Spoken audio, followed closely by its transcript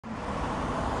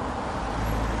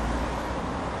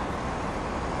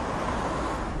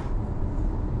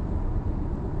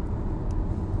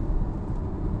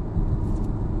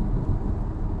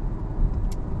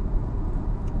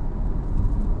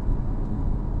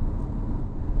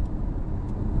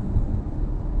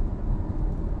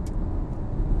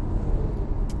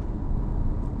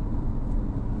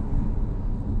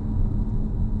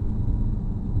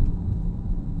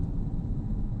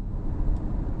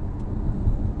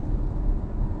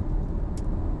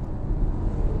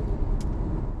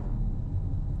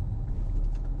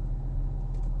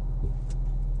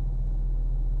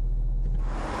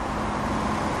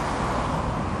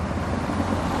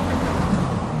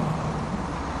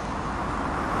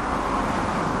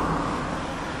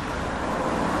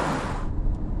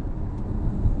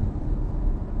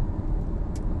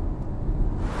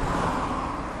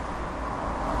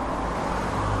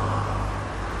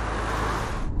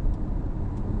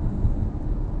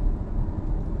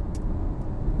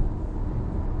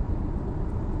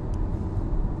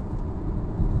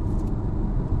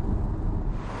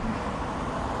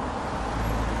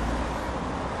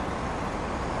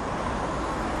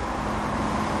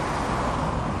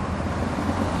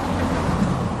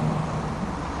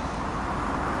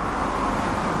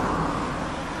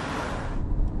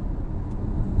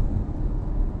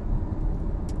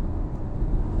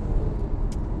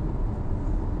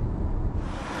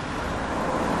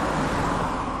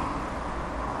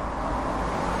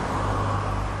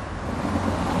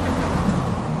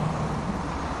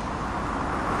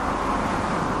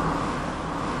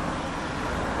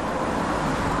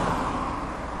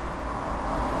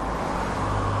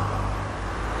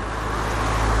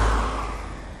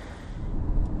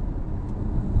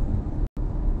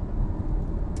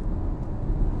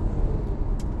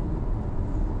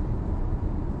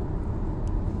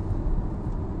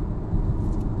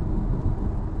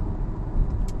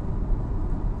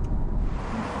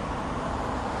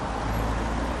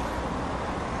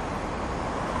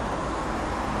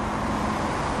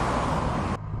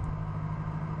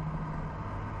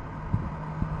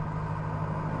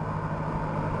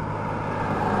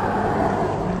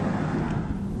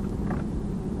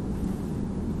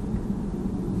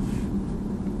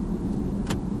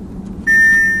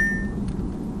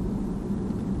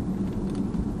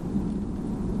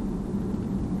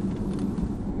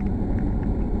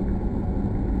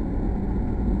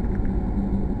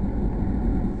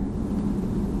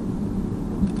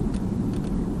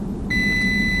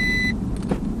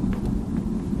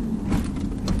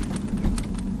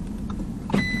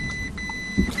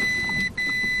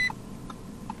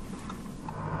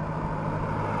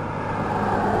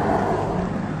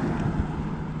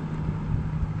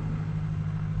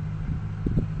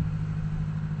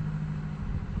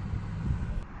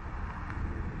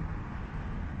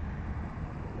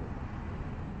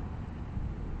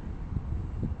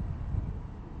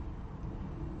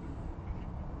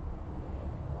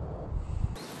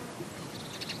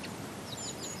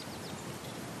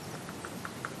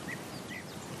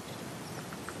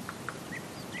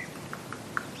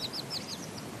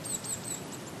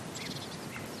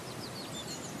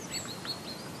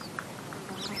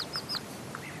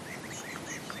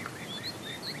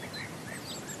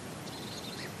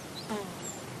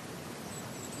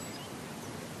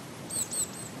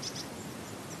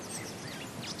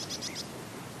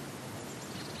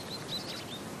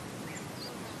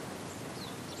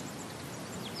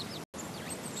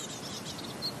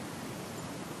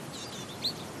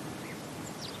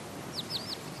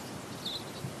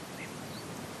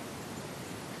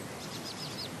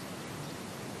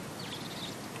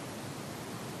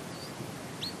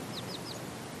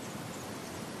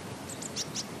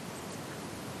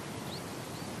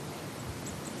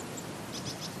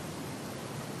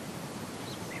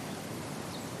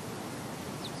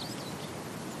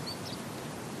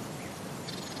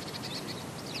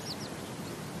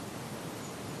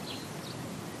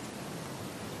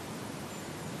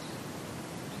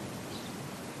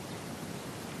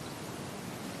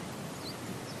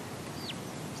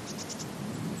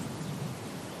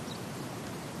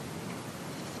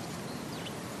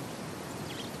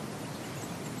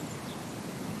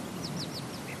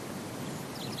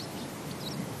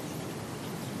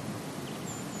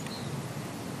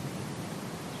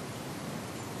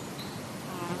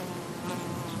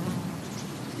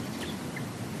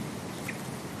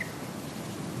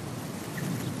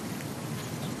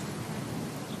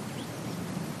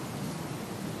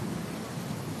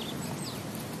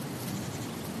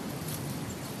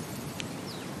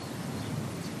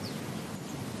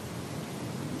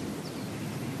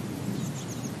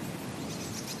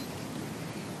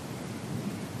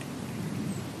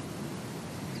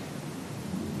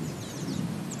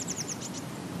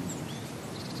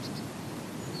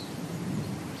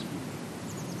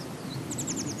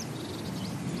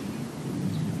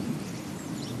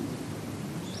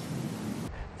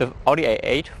The Audi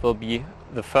A8 will be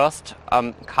the first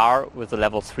car with a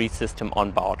level 3 system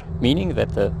on board, meaning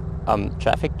that the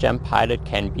traffic jam pilot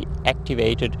can be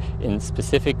activated in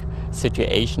specific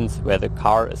situations where the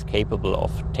car is capable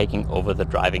of taking over the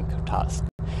driving task.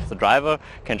 The driver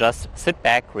can just sit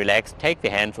back, relax, take the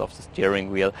hands off the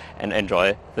steering wheel and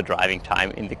enjoy the driving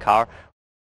time in the car.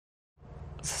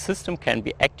 The system can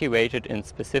be activated in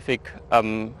specific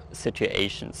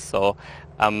situations. So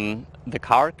the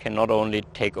car can not only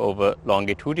take over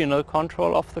longitudinal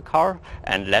control of the car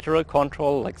and lateral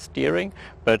control like steering,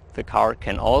 but the car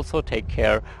can also take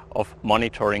care of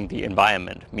monitoring the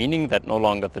environment, meaning that no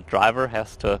longer the driver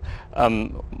has to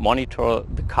monitor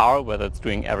the car whether it's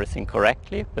doing everything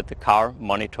correctly, but the car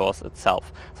monitors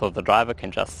itself. So the driver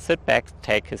can just sit back,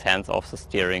 take his hands off the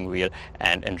steering wheel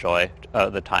and enjoy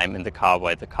the time in the car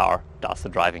while the car does the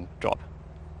driving job.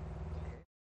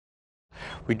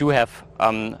 We do have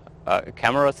a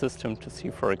camera system to see,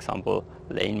 for example,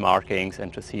 lane markings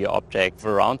and to see objects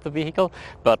around the vehicle,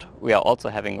 but we are also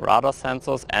having radar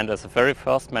sensors, and as the very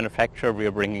first manufacturer we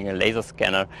are bringing a laser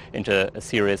scanner into a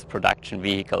serious production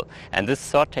vehicle. And this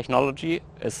third technology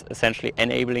is essentially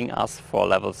enabling us for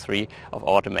level 3 of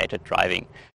automated driving.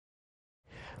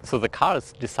 So the car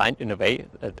is designed in a way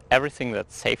that everything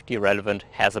that's safety relevant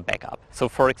has a backup. So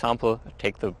for example,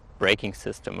 take the braking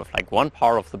system. If like one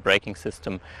part of the braking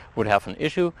system would have an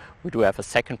issue, we do have a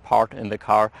second part in the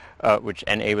car which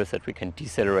enables that we can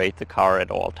decelerate the car at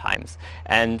all times.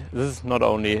 And this is not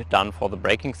only done for the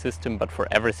braking system, but for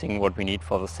everything what we need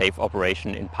for the safe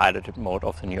operation in piloted mode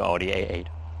of the new Audi A8.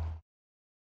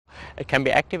 It can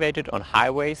be activated on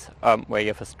highways where you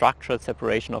have a structural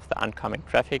separation of the oncoming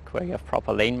traffic, where you have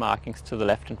proper lane markings to the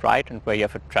left and right, and where you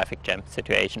have a traffic jam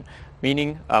situation,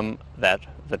 meaning that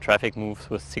the traffic moves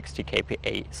with 60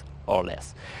 kph or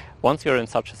less. Once you're in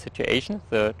such a situation,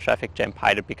 the traffic jam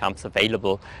pilot becomes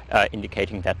available,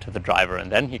 indicating that to the driver,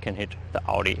 and then he can hit the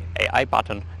Audi AI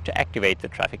button to activate the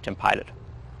traffic jam pilot.